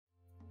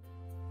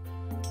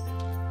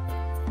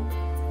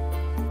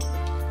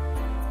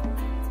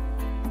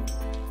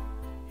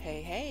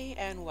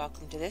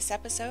welcome to this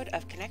episode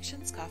of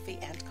Connections, Coffee,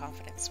 and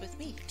Confidence with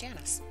me,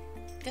 Janice.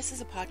 This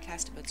is a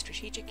podcast about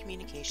strategic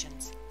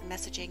communications,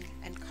 messaging,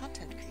 and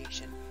content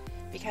creation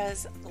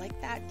because, like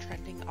that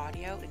trending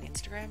audio in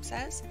Instagram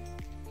says,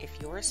 if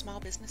you're a small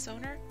business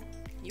owner,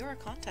 you're a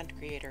content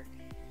creator.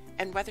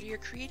 And whether you're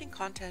creating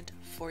content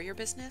for your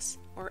business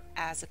or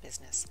as a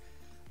business,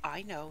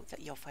 I know that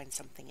you'll find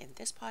something in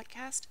this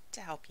podcast to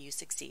help you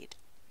succeed.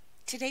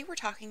 Today we're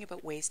talking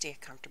about ways to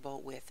get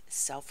comfortable with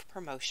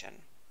self-promotion.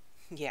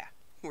 Yeah,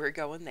 we're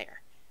going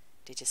there.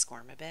 Did you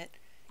squirm a bit?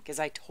 Because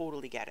I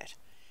totally get it.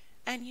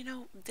 And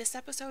this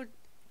episode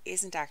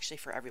isn't actually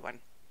for everyone.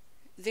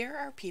 There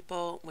are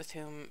people with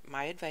whom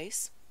my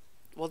advice,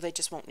 they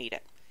just won't need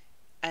it.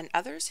 And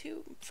others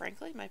who,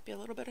 frankly, might be a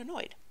little bit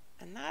annoyed.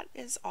 And that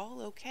is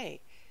all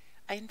okay.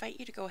 I invite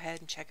you to go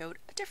ahead and check out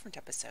a different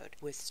episode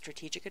with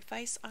strategic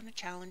advice on a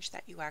challenge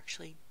that you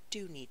actually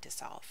do need to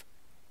solve.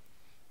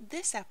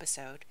 This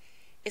episode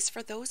is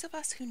for those of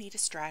us who need a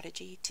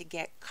strategy to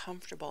get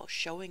comfortable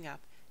showing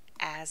up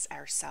as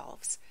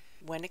ourselves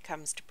when it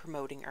comes to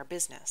promoting our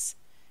business.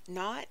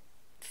 Not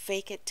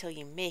fake it till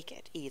you make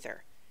it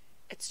either.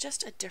 It's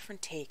just a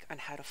different take on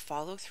how to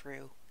follow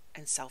through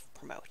and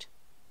self-promote.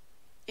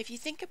 If you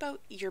think about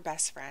your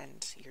best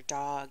friend, your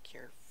dog,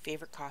 your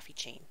favorite coffee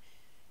chain,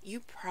 you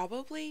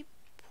probably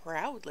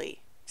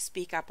proudly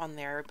speak up on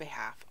their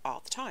behalf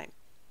all the time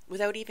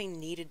without even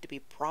needing to be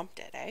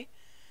prompted, eh?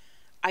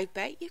 I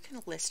bet you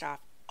can list off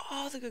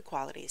all the good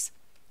qualities,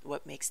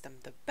 what makes them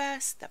the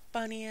best, the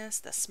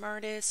funniest, the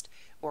smartest,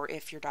 or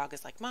if your dog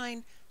is like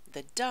mine,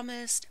 the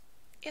dumbest,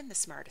 in the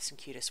smartest and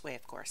cutest way,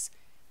 of course.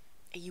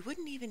 You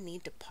wouldn't even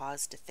need to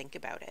pause to think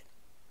about it.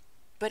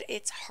 But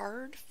it's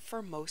hard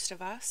for most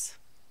of us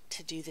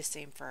to do the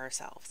same for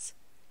ourselves.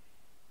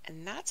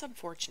 And that's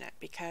unfortunate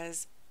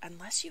because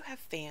unless you have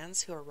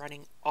fans who are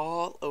running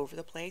all over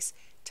the place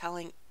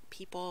telling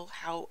people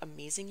how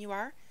amazing you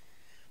are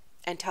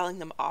and telling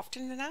them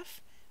often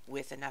enough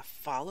with enough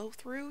follow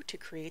through to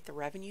create the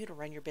revenue to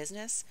run your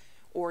business,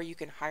 or you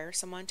can hire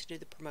someone to do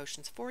the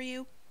promotions for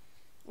you,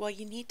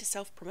 you need to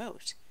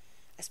self-promote.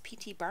 As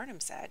P.T. Barnum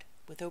said,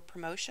 without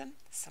promotion,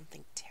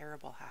 something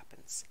terrible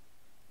happens.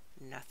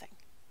 Nothing.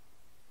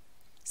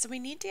 So we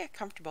need to get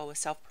comfortable with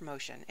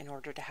self-promotion in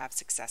order to have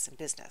success in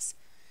business.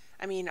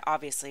 I mean,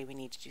 obviously we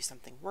need to do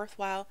something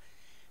worthwhile,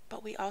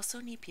 but we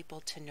also need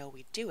people to know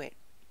we do it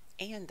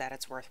and that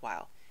it's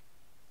worthwhile.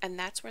 And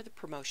that's where the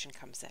promotion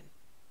comes in.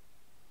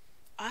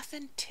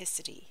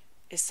 Authenticity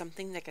is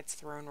something that gets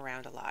thrown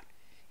around a lot.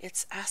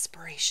 It's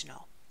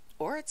aspirational,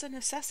 or it's a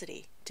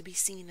necessity to be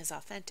seen as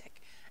authentic.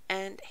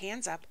 And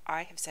hands up,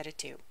 I have said it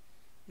too,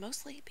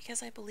 mostly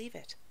because I believe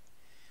it.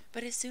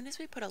 But as soon as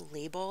we put a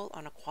label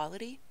on a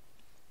quality,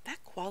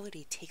 that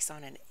quality takes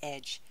on an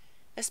edge,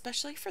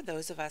 especially for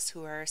those of us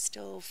who are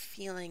still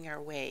feeling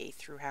our way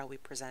through how we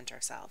present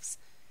ourselves.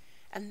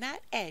 And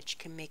that edge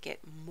can make it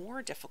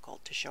more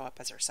difficult to show up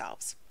as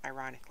ourselves,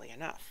 ironically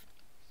enough.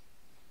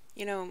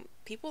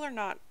 People are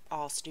not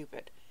all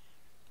stupid.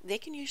 They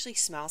can usually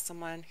smell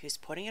someone who's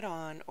putting it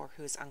on or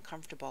who's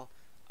uncomfortable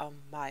a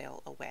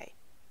mile away.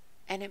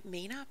 And it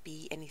may not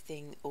be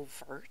anything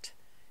overt,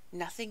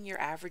 nothing your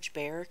average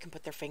bear can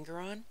put their finger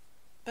on,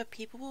 but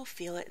people will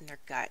feel it in their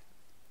gut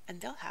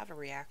and they'll have a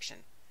reaction.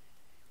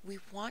 We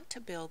want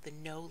to build the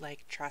know,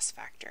 like, trust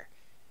factor.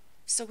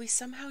 So we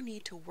somehow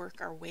need to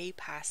work our way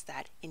past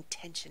that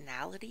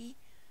intentionality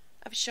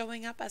of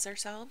showing up as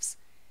ourselves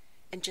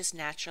and just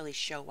naturally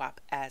show up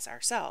as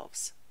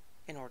ourselves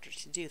in order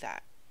to do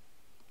that.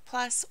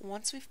 Plus,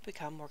 once we've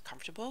become more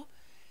comfortable,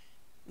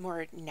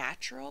 more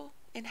natural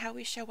in how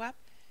we show up,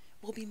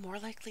 we'll be more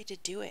likely to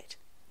do it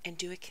and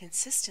do it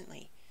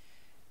consistently.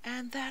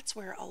 And that's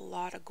where a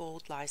lot of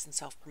gold lies in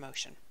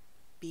self-promotion,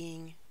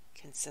 being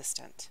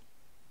consistent.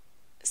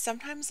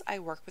 Sometimes I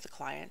work with a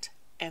client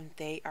and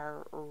they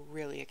are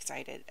really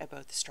excited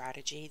about the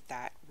strategy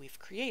that we've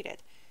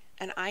created.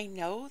 And I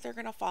know they're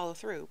going to follow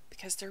through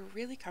because they're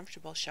really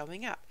comfortable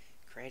showing up,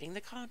 creating the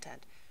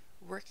content,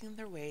 working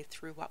their way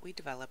through what we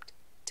developed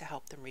to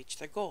help them reach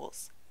their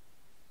goals.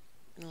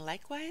 And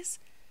likewise,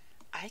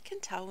 I can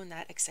tell when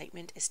that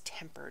excitement is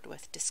tempered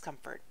with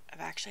discomfort of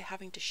actually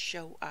having to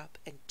show up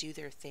and do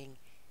their thing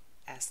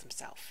as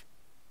themselves.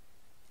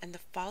 And the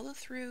follow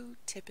through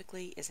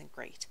typically isn't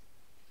great.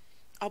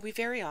 I'll be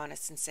very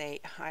honest and say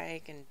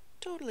I can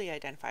totally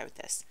identify with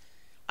this.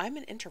 I'm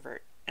an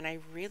introvert and I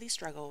really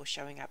struggle with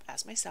showing up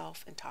as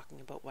myself and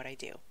talking about what I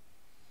do.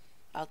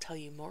 I'll tell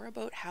you more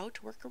about how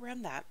to work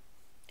around that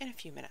in a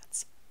few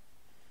minutes.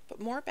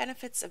 But more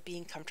benefits of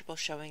being comfortable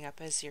showing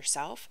up as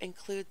yourself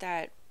include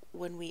that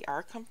when we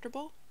are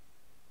comfortable,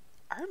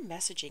 our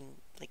messaging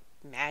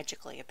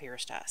magically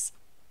appears to us.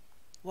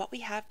 What we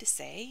have to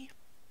say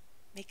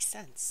makes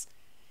sense.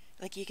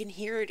 You can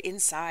hear it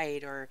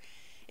inside or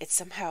it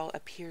somehow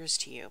appears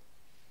to you.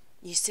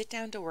 You sit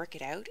down to work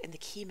it out and the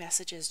key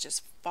messages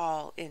just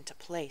fall into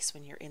place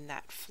when you're in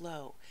that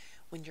flow,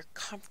 when you're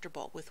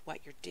comfortable with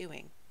what you're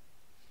doing.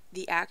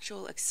 The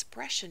actual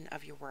expression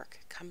of your work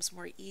comes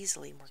more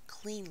easily, more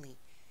cleanly.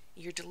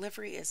 Your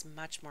delivery is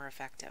much more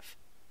effective.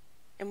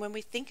 And when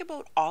we think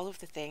about all of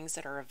the things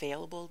that are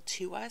available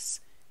to us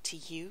to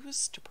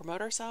use to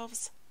promote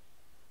ourselves,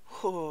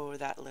 oh,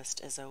 that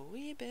list is a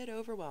wee bit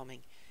overwhelming.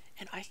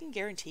 And I can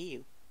guarantee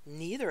you,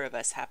 neither of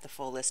us have the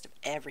full list of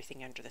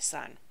everything under the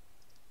sun.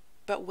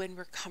 But when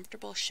we're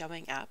comfortable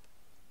showing up,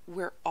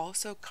 we're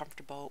also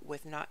comfortable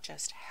with not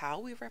just how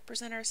we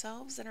represent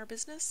ourselves in our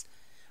business,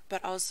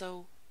 but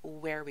also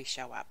where we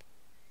show up.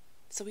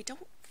 So we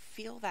don't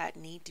feel that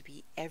need to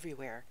be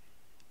everywhere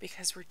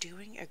because we're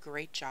doing a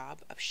great job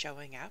of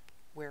showing up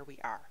where we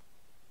are.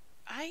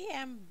 I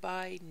am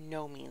by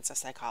no means a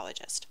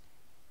psychologist.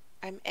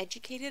 I'm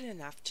educated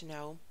enough to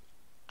know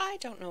I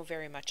don't know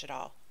very much at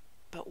all.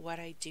 But what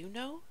I do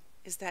know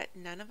is that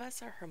none of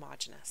us are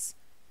homogenous.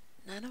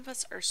 None of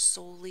us are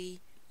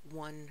solely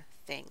one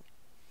thing.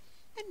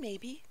 And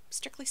maybe,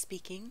 strictly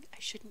speaking, I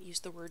shouldn't use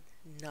the word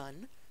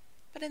none,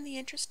 but in the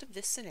interest of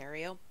this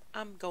scenario,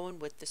 I'm going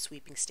with the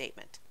sweeping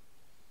statement.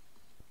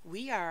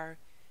 We are,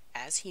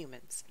 as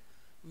humans,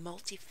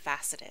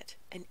 multifaceted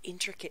and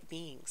intricate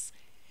beings.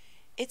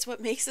 It's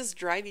what makes us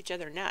drive each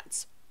other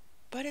nuts,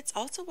 but it's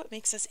also what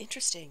makes us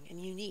interesting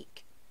and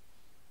unique.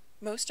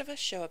 Most of us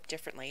show up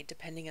differently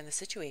depending on the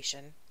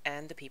situation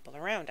and the people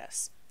around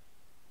us.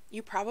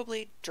 You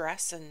probably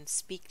dress and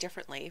speak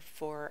differently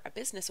for a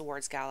business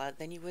awards gala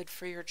than you would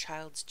for your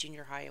child's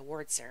junior high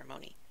awards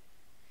ceremony.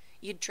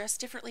 You'd dress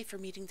differently for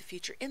meeting the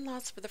future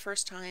in-laws for the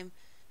first time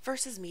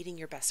versus meeting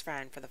your best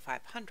friend for the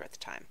 500th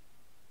time.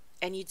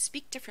 And you'd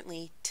speak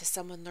differently to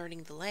someone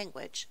learning the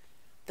language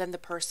than the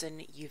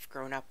person you've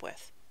grown up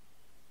with.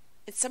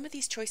 And some of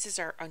these choices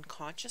are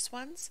unconscious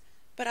ones,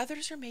 but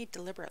others are made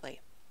deliberately.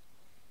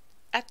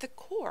 At the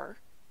core,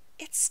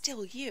 it's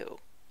still you.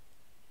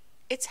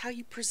 It's how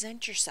you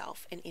present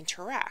yourself and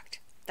interact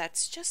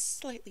that's just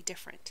slightly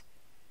different.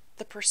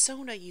 The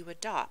persona you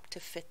adopt to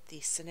fit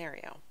the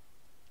scenario.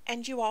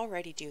 And you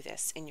already do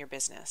this in your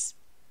business.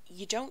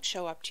 You don't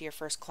show up to your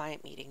first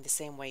client meeting the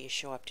same way you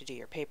show up to do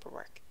your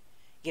paperwork.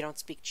 You don't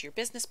speak to your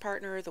business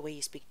partner the way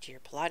you speak to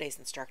your Pilates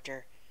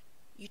instructor.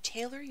 You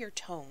tailor your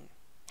tone,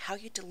 how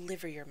you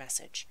deliver your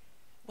message,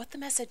 what the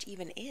message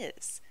even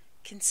is,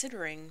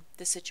 considering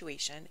the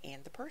situation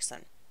and the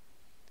person.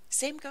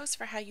 Same goes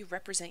for how you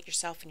represent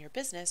yourself in your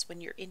business when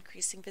you're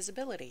increasing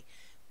visibility,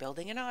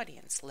 building an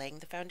audience, laying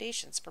the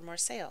foundations for more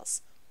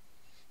sales.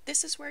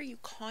 This is where you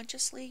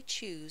consciously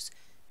choose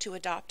to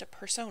adopt a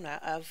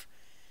persona of,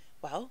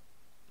 well,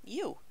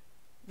 you.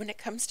 When it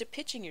comes to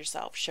pitching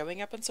yourself, showing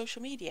up on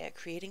social media,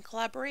 creating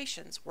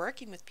collaborations,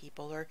 working with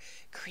people, or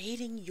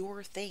creating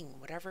your thing,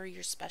 whatever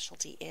your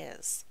specialty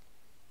is.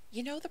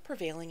 You know, the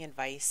prevailing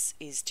advice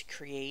is to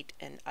create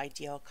an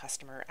ideal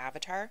customer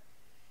avatar.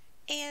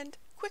 And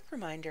quick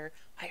reminder,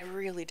 I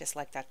really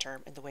dislike that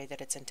term in the way that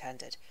it's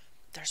intended.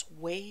 There's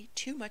way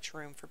too much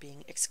room for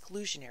being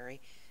exclusionary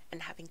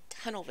and having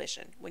tunnel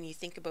vision when you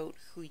think about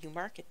who you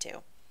market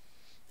to.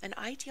 An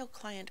ideal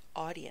client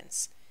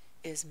audience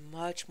is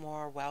much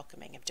more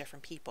welcoming of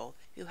different people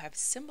who have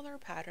similar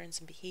patterns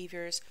and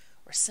behaviors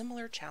or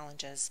similar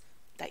challenges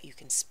that you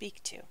can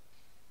speak to.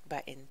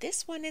 But in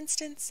this one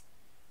instance,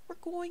 we're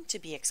going to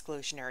be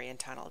exclusionary and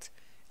tunneled.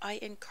 I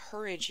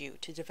encourage you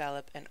to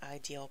develop an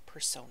ideal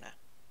persona.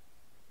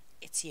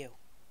 It's you.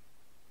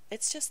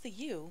 It's just the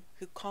you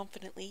who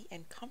confidently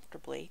and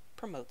comfortably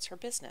promotes her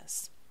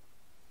business.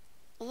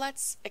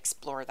 Let's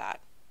explore that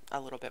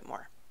a little bit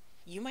more.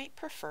 You might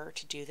prefer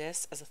to do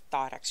this as a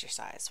thought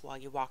exercise while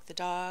you walk the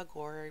dog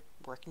or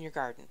work in your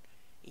garden.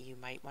 You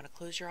might want to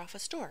close your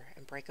office door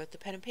and break out the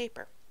pen and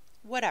paper.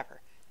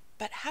 Whatever.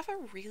 But have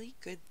a really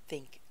good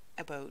think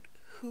about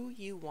who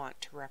you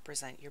want to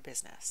represent your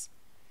business.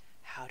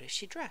 How does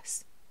she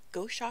dress?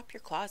 Go shop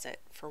your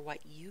closet for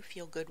what you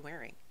feel good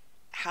wearing.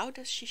 How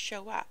does she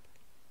show up?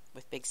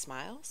 With big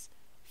smiles?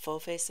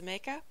 Full face of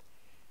makeup?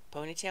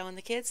 Ponytail and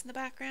the kids in the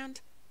background?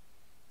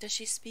 Does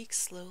she speak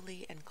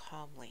slowly and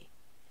calmly?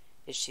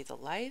 Is she the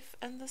life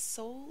and the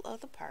soul of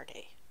the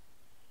party?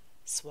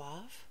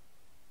 Suave?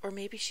 Or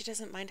maybe she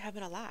doesn't mind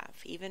having a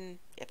laugh, even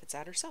if it's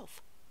at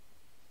herself.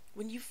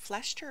 When you've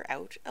fleshed her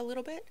out a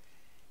little bit,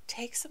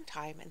 take some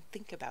time and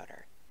think about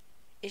her.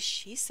 Is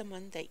she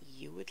someone that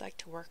you would like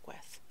to work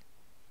with?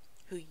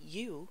 Who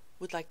you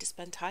would like to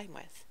spend time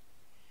with?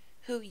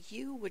 Who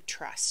you would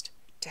trust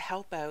to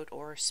help out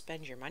or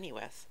spend your money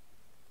with?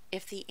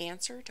 If the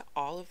answer to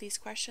all of these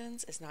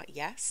questions is not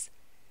yes,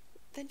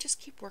 then just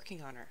keep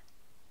working on her.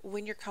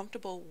 When you're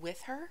comfortable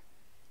with her,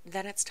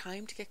 then it's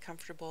time to get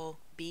comfortable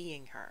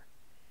being her.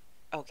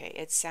 Okay,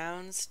 it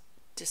sounds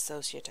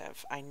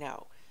dissociative, I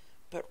know,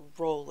 but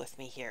roll with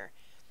me here.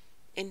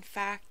 In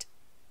fact,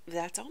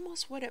 that's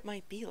almost what it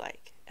might be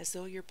like, as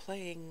though you're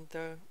playing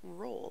the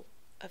role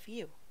of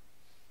you.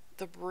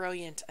 The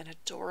brilliant and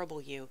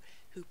adorable you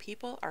who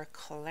people are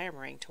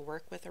clamoring to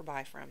work with or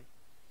buy from.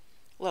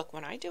 Look,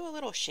 when I do a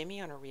little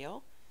shimmy on a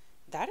reel,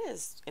 that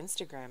is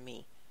Instagram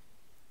me.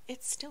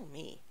 It's still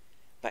me.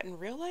 But in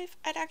real life,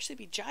 I'd actually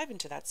be jiving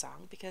to that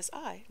song because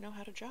I know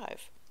how to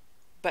jive.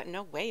 But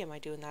no way am I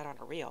doing that on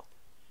a reel.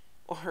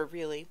 Or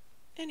really,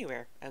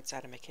 anywhere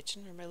outside of my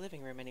kitchen or my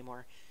living room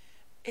anymore.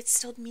 It's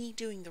still me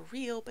doing the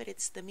real, but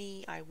it's the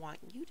me I want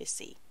you to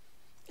see.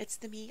 It's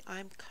the me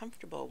I'm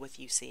comfortable with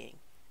you seeing.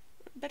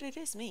 But it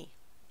is me.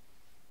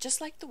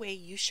 Just like the way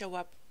you show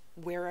up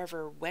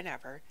wherever,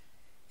 whenever,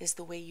 is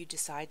the way you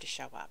decide to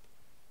show up.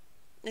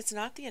 It's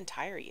not the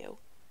entire you.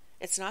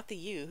 It's not the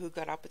you who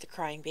got up with a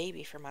crying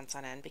baby for months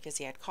on end because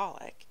he had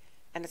colic.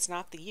 And it's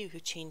not the you who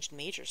changed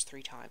majors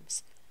 3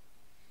 times.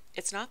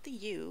 It's not the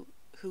you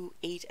who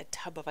ate a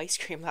tub of ice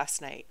cream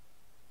last night.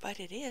 But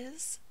it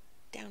is,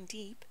 down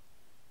deep.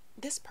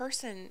 This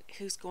person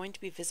who's going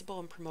to be visible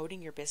in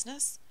promoting your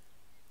business,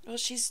 well,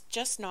 she's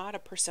just not a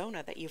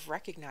persona that you've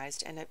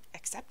recognized and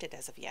accepted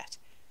as of yet.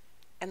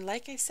 And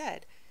like I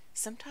said,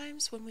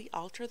 sometimes when we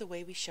alter the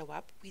way we show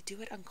up, we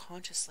do it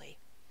unconsciously.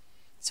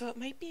 So it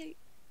might be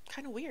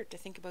kind of weird to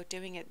think about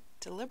doing it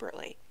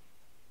deliberately.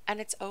 And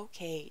it's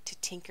okay to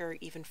tinker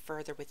even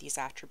further with these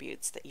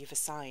attributes that you've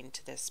assigned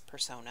to this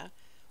persona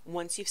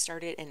once you've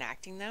started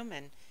enacting them,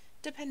 and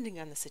depending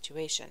on the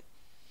situation.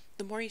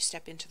 The more you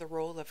step into the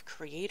role of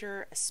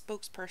creator, as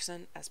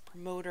spokesperson, as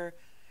promoter,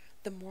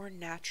 the more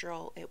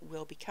natural it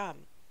will become.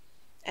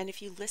 And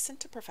if you listen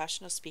to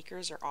professional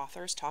speakers or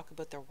authors talk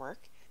about their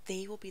work,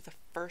 they will be the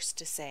first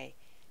to say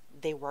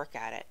they work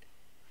at it.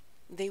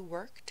 They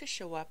work to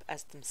show up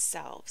as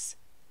themselves,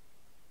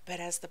 but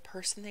as the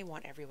person they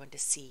want everyone to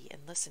see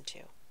and listen to.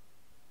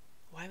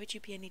 Why would you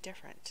be any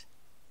different?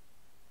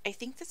 I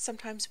think that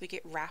sometimes we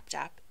get wrapped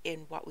up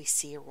in what we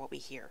see or what we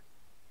hear.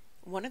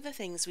 One of the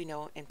things we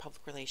know in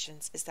public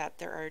relations is that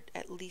there are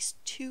at least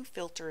 2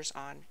 filters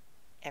on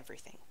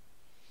everything.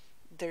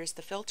 There's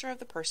the filter of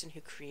the person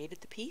who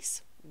created the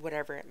piece,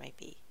 whatever it might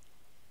be.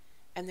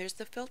 And there's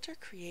the filter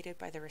created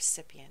by the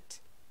recipient.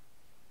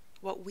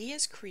 What we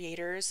as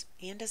creators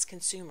and as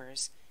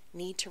consumers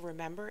need to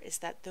remember is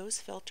that those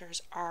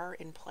filters are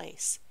in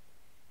place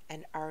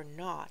and are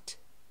not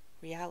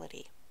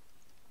reality.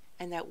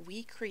 And that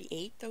we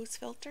create those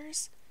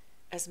filters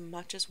as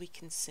much as we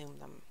consume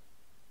them.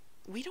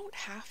 We don't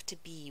have to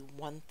be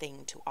one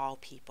thing to all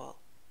people,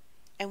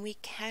 and we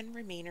can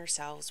remain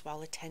ourselves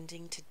while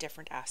attending to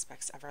different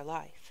aspects of our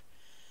life.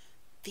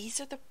 These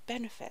are the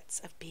benefits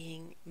of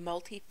being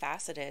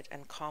multifaceted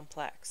and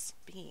complex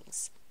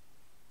beings.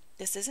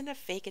 This isn't a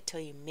fake it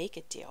till you make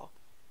it deal.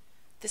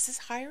 This is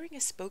hiring a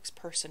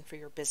spokesperson for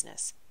your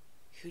business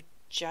who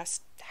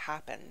just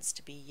happens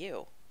to be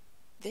you.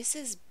 This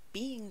is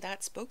being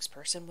that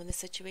spokesperson when the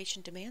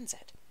situation demands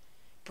it,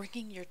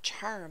 bringing your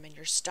charm and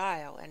your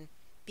style and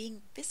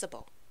being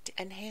visible to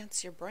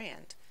enhance your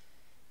brand,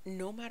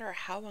 no matter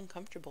how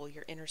uncomfortable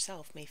your inner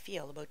self may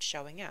feel about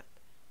showing up.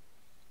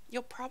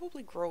 You'll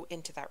probably grow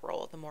into that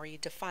role the more you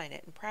define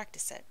it and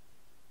practice it.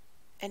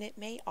 And it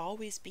may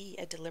always be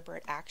a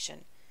deliberate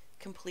action,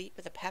 complete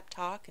with a pep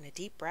talk and a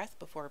deep breath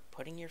before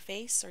putting your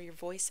face or your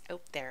voice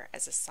out there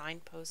as a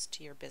signpost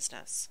to your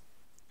business.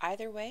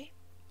 Either way,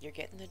 you're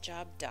getting the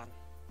job done.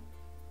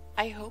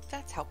 I hope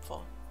that's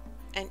helpful.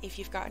 And if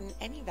you've gotten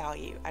any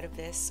value out of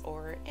this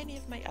or any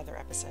of my other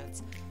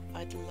episodes,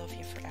 I'd love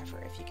you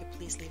forever if you could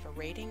please leave a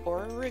rating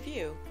or a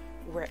review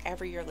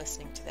wherever you're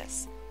listening to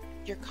this.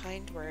 Your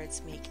kind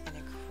words make an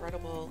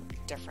incredible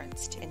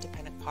difference to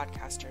independent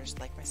podcasters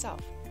like myself,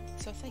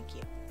 so thank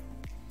you.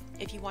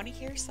 If you want to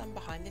hear some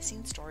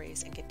behind-the-scenes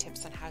stories and get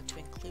tips on how to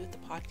include the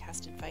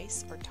podcast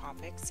advice or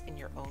topics in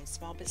your own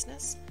small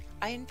business,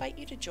 I invite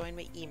you to join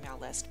my email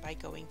list by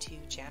going to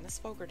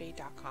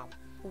janisfogarty.com,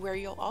 where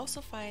you'll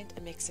also find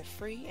a mix of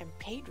free and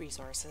paid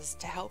resources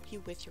to help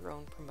you with your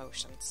own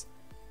promotions.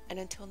 And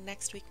until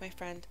next week, my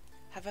friend,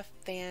 have a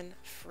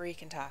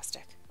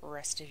fan-freaking-tastic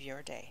rest of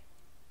your day.